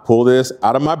not pull this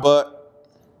out of my butt.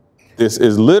 This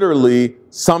is literally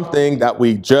something that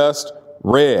we just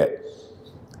read.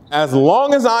 As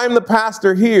long as I'm the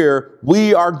pastor here,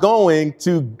 we are going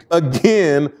to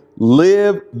again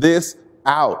live this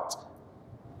out.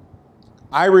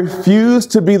 I refuse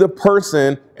to be the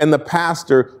person and the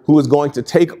pastor who is going to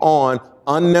take on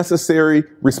unnecessary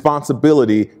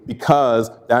responsibility because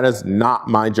that is not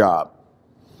my job.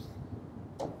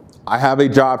 I have a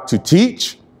job to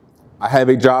teach. I have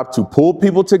a job to pull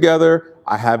people together.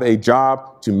 I have a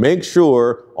job to make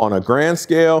sure on a grand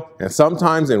scale and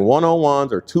sometimes in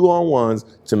one-on-ones or two-on-ones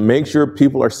to make sure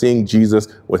people are seeing Jesus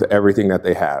with everything that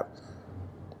they have.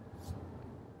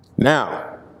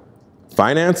 Now,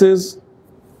 finances,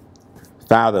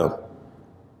 Fathom.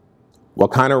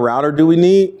 What kind of router do we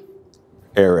need?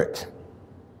 Eric.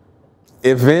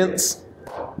 Events,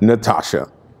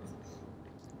 Natasha.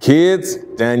 Kids,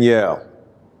 Danielle.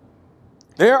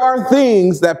 There are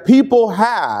things that people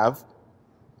have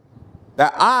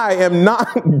that I am not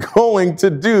going to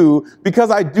do because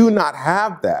I do not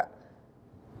have that.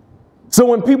 So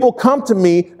when people come to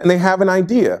me and they have an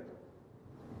idea,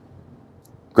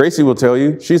 Gracie will tell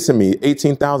you, she sent me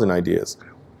 18,000 ideas.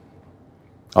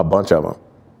 A bunch of them.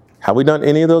 Have we done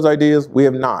any of those ideas? We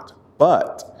have not.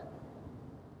 But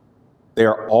they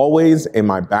are always in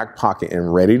my back pocket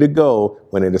and ready to go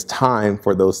when it is time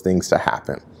for those things to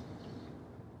happen.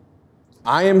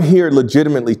 I am here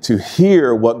legitimately to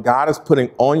hear what God is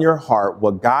putting on your heart,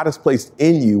 what God has placed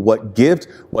in you, what gift,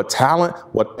 what talent,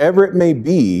 whatever it may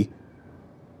be.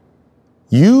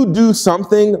 You do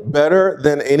something better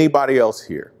than anybody else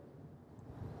here.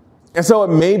 And so it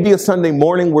may be a Sunday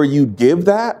morning where you give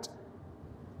that.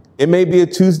 It may be a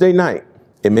Tuesday night.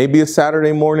 It may be a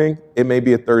Saturday morning. It may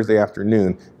be a Thursday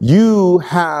afternoon. You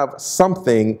have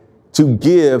something to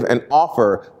give and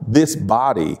offer this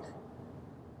body.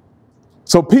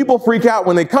 So people freak out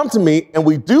when they come to me and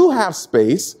we do have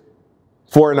space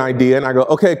for an idea. And I go,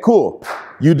 okay, cool.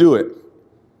 You do it.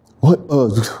 What?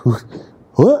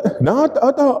 What? No, I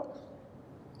thought.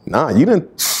 Nah, you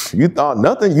didn't. You thought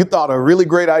nothing. You thought a really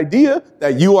great idea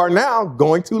that you are now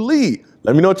going to lead.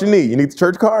 Let me know what you need. You need the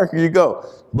church car? Here you go.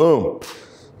 Boom.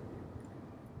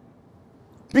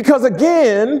 Because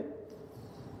again,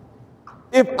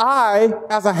 if I,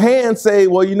 as a hand, say,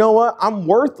 well, you know what? I'm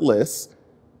worthless.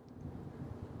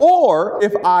 Or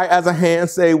if I, as a hand,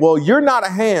 say, well, you're not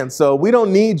a hand, so we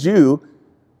don't need you.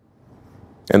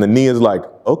 And the knee is like,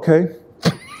 okay,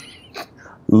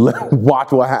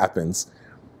 watch what happens.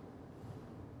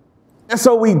 And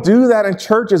so we do that in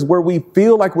churches where we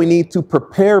feel like we need to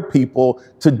prepare people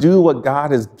to do what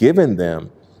God has given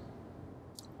them.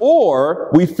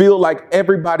 Or we feel like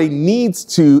everybody needs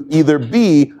to either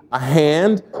be a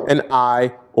hand, an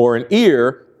eye, or an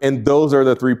ear, and those are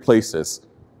the three places.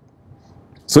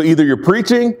 So either you're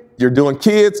preaching, you're doing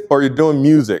kids, or you're doing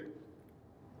music.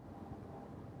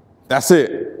 That's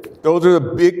it. Those are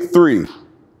the big three.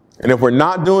 And if we're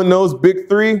not doing those big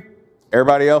three,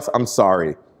 everybody else, I'm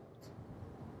sorry.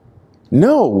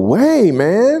 No way,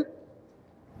 man.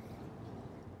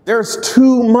 There's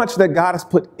too much that God has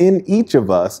put in each of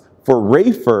us for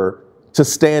Rafer to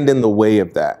stand in the way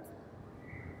of that.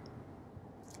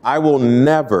 I will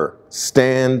never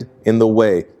stand in the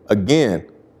way. Again,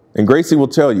 and Gracie will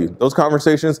tell you, those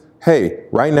conversations, hey,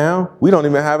 right now, we don't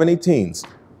even have any teens.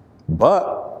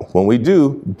 But when we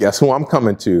do, guess who I'm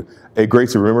coming to? Hey,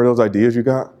 Gracie, remember those ideas you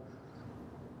got?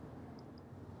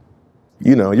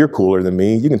 You know, you're cooler than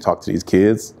me. You can talk to these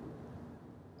kids.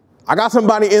 I got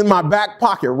somebody in my back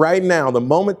pocket right now. The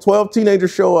moment 12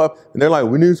 teenagers show up and they're like,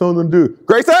 we need something to do.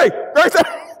 Gracie! Gracie!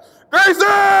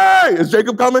 Gracie! Is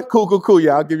Jacob coming? Cool.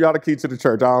 Yeah, I'll give y'all the key to the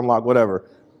church. I'll unlock whatever.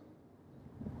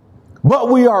 But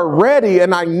we are ready,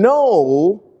 and I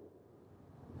know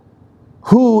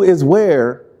who is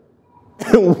where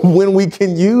when we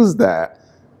can use that.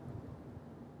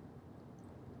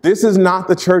 This is not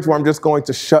the church where I'm just going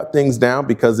to shut things down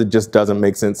because it just doesn't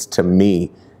make sense to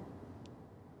me.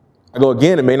 I go,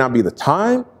 again, it may not be the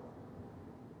time,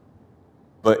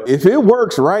 but if it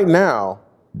works right now,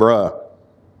 bruh,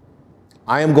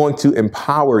 I am going to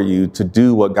empower you to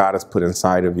do what God has put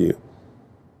inside of you.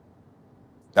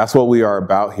 That's what we are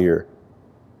about here.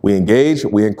 We engage,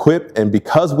 we equip, and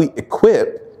because we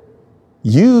equip,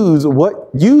 use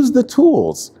the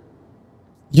tools.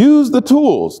 Use the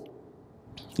tools.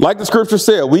 Like the scripture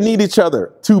said, we need each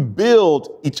other to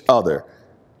build each other.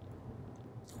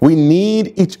 We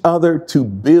need each other to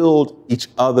build each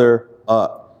other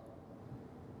up.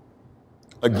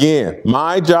 Again,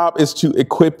 my job is to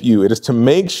equip you. It is to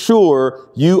make sure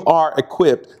you are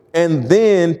equipped and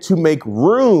then to make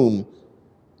room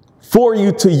for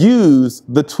you to use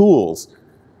the tools.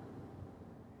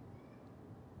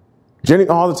 Jenny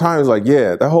all the time is like,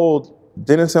 yeah, that whole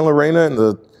Dennis and Lorena and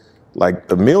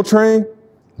the meal train,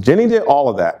 Jenny did all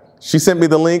of that. She sent me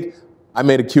the link. I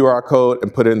made a QR code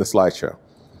and put it in the slideshow.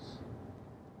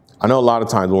 I know a lot of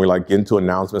times when we're like getting to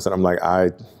announcements and I'm like,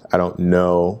 I don't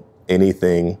know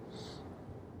anything.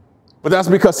 But that's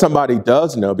because somebody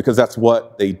does know, because that's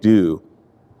what they do.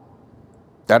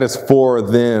 That is for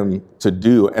them to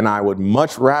do. And I would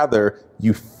much rather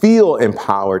you feel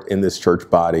empowered in this church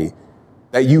body,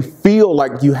 that you feel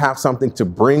like you have something to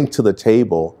bring to the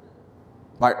table.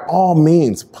 By all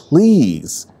means,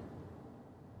 please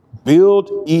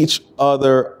build each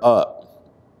other up.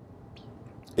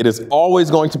 It is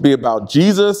always going to be about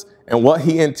Jesus and what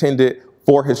he intended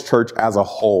for his church as a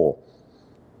whole.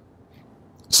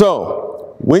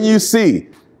 So when you see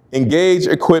engage,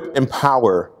 equip,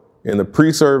 empower in the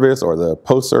pre-service or the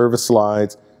post-service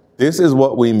slides, this is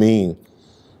what we mean.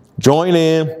 Join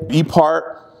in, be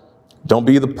part. Don't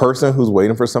be the person who's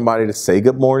waiting for somebody to say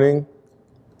good morning.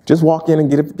 Just walk in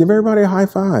and give everybody a high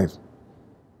five.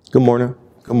 Good morning,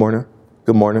 good morning,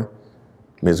 good morning,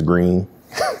 Ms. Green,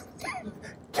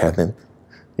 Kevin,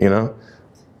 you know.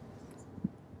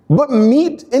 But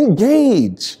meet,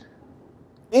 engage,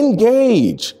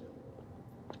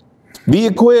 be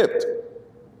equipped,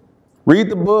 read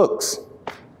the books.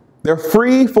 They're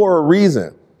free for a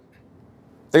reason.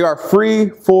 They are free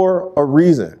for a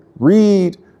reason.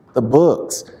 Read the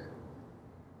books.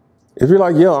 If you're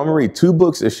like, yo, I'm gonna read 2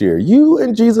 books this year, you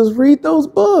and Jesus read those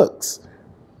books.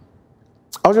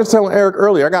 I was just telling Eric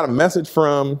earlier, I got a message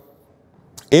from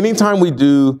anytime we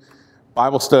do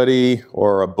Bible study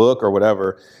or a book or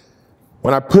whatever,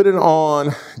 when I put it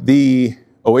on the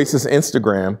Oasis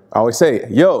Instagram, I always say,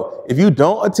 yo, if you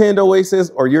don't attend Oasis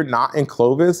or you're not in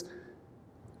Clovis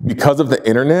because of the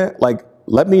internet, like,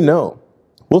 let me know.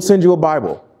 We'll send you a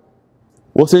Bible.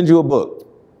 We'll send you a book.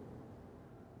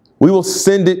 We will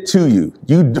send it to you.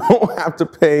 You don't have to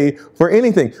pay for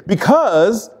anything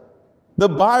because the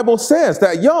Bible says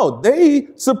that, yo, they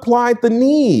supplied the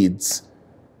needs.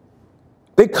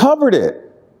 They covered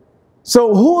it.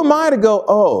 So who am I to go,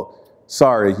 oh,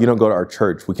 sorry, you don't go to our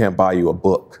church. We can't buy you a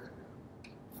book.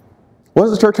 What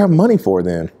does the church have money for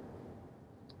then?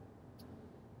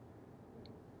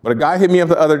 But a guy hit me up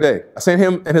the other day. I sent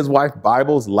him and his wife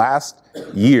Bibles last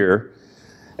year.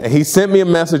 And he sent me a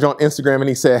message on Instagram and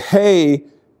he said, hey,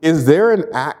 is there an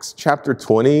Acts chapter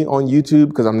 20 on YouTube?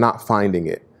 Because I'm not finding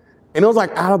it. And it was like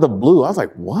out of the blue. I was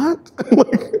like, what?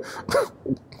 Like,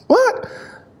 what?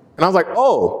 And I was like,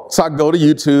 oh. So I go to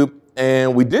YouTube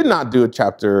and we did not do a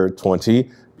chapter 20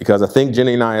 because I think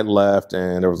Jenny and I had left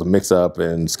and there was a mix up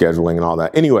in scheduling and all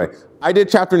that. Anyway, I did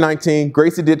chapter 19.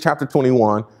 Gracie did chapter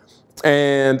 21.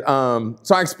 And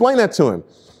so I explained that to him.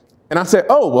 And I said,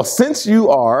 oh, well, since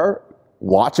you are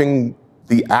watching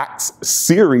the Acts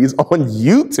series on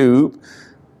YouTube,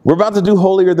 we're about to do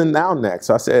Holier Than Thou next.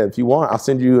 So I said, if you want, I'll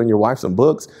send you and your wife some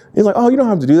books. He's like, oh, you don't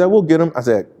have to do that. We'll get them. I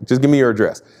said, just give me your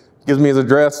address. Gives me his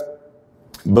address.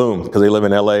 Boom, because they live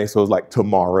in LA. So it was like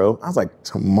tomorrow. I was like,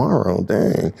 tomorrow?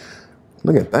 Dang.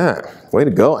 Look at that. Way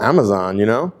to go, Amazon, you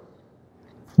know?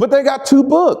 But they got 2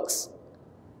 books.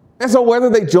 And so whether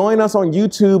they join us on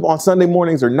YouTube on Sunday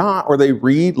mornings or not, or they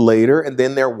read later and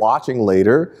then they're watching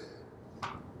later,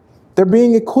 they're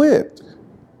being equipped.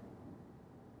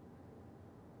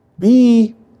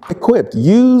 Be equipped.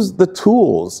 Use the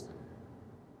tools.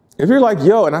 If you're like,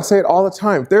 yo, and I say it all the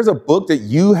time, if there's a book that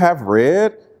you have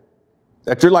read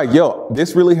that you're like, yo,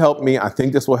 this really helped me, I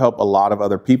think this will help a lot of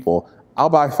other people, I'll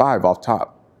buy 5 off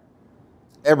top.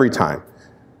 Every time.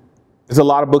 There's a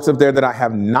lot of books up there that I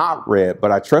have not read,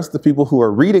 but I trust the people who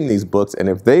are reading these books. And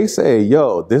if they say,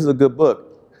 yo, this is a good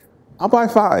book, I'll buy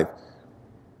 5.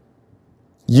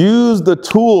 Use the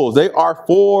tools. They are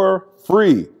for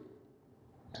free.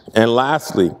 And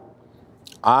lastly,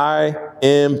 I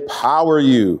empower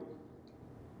you.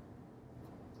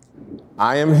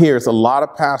 I am here. It's a lot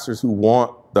of pastors who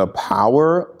want the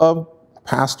power of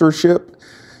pastorship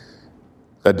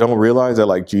that don't realize that,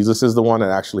 like, Jesus is the one that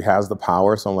actually has the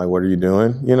power. So I'm like, what are you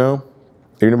doing? You know,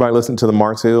 anybody listen to the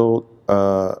Mars Hill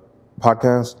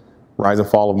podcast, Rise and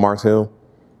Fall of Mars Hill,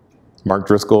 Mark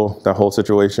Driscoll, that whole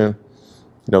situation?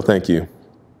 No, thank you.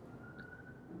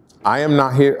 I am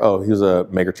not here. Oh, he was a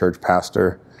mega church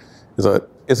pastor.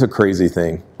 It's a crazy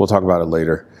thing. We'll talk about it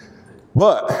later.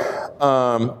 But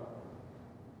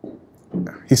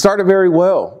he started very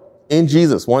well in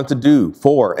Jesus, wanted to do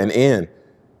for and in.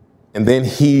 And then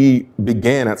he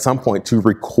began at some point to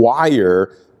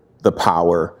require the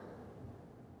power.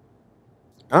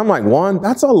 And I'm like, one,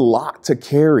 that's a lot to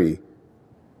carry.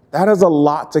 That is a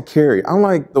lot to carry. I'm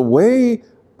like, the way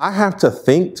I have to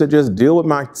think to just deal with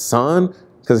my son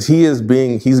because he's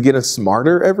getting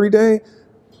smarter every day.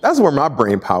 That's where my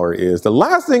brain power is. The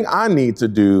last thing I need to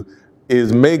do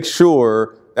is make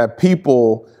sure that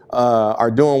people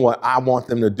are doing what I want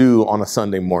them to do on a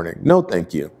Sunday morning. No,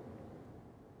 thank you.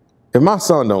 If my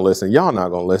son don't listen, y'all not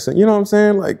going to listen. You know what I'm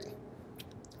saying? Like,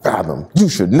 fathom, you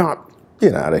should not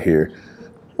get out of here.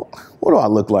 What do I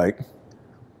look like?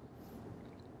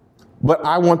 But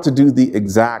I want to do the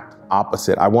exact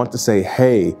opposite. I want to say,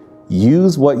 hey,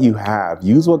 use what you have.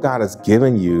 Use what God has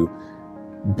given you.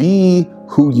 Be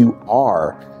who you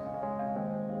are.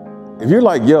 If you're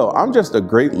like, yo, I'm just a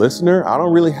great listener, I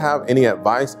don't really have any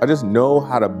advice, I just know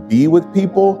how to be with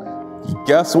people,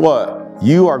 guess what?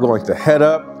 You are going to head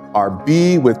up our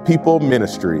Be With People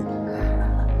ministry.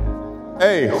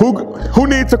 Hey, who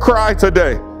needs to cry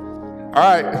today? All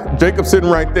right, Jacob's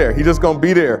sitting right there. He's just gonna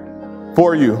be there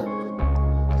for you.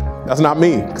 That's not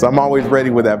me, because I'm always ready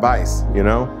with advice, you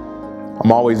know?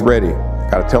 I'm always ready.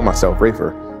 Gotta tell myself,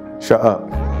 Rafer, shut up.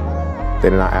 They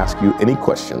did not ask you any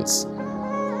questions.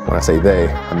 When I say they,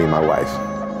 I mean my wife.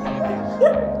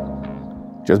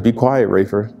 Just be quiet,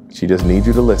 Rafer. She just needs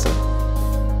you to listen.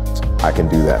 I can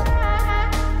do that.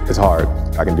 It's hard.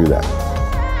 I can do that.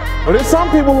 But there's some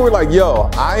people who are like, yo,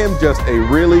 I am just a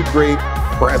really great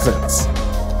presence.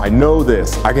 I know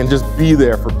this. I can just be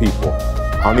there for people.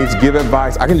 I don't need to give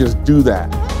advice. I can just do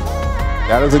that.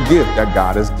 That is a gift that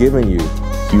God has given you.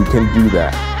 You can do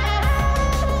that.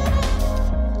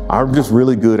 I'm just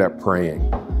really good at praying.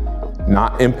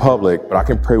 Not in public, but I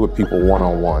can pray with people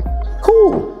one-on-one.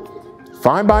 Cool.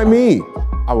 Fine by me.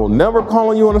 I will never call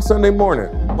on you on a Sunday morning,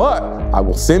 but I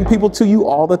will send people to you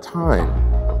all the time.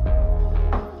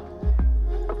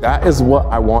 That is what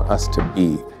I want us to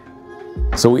be.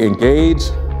 So we engage,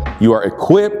 you are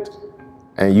equipped,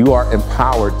 and you are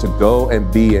empowered to go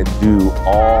and be and do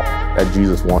all that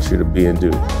Jesus wants you to be and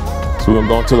do. So we're gonna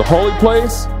go into the holy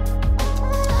place.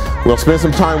 We're gonna spend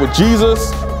some time with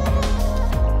Jesus,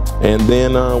 and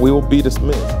then we will be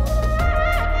dismissed.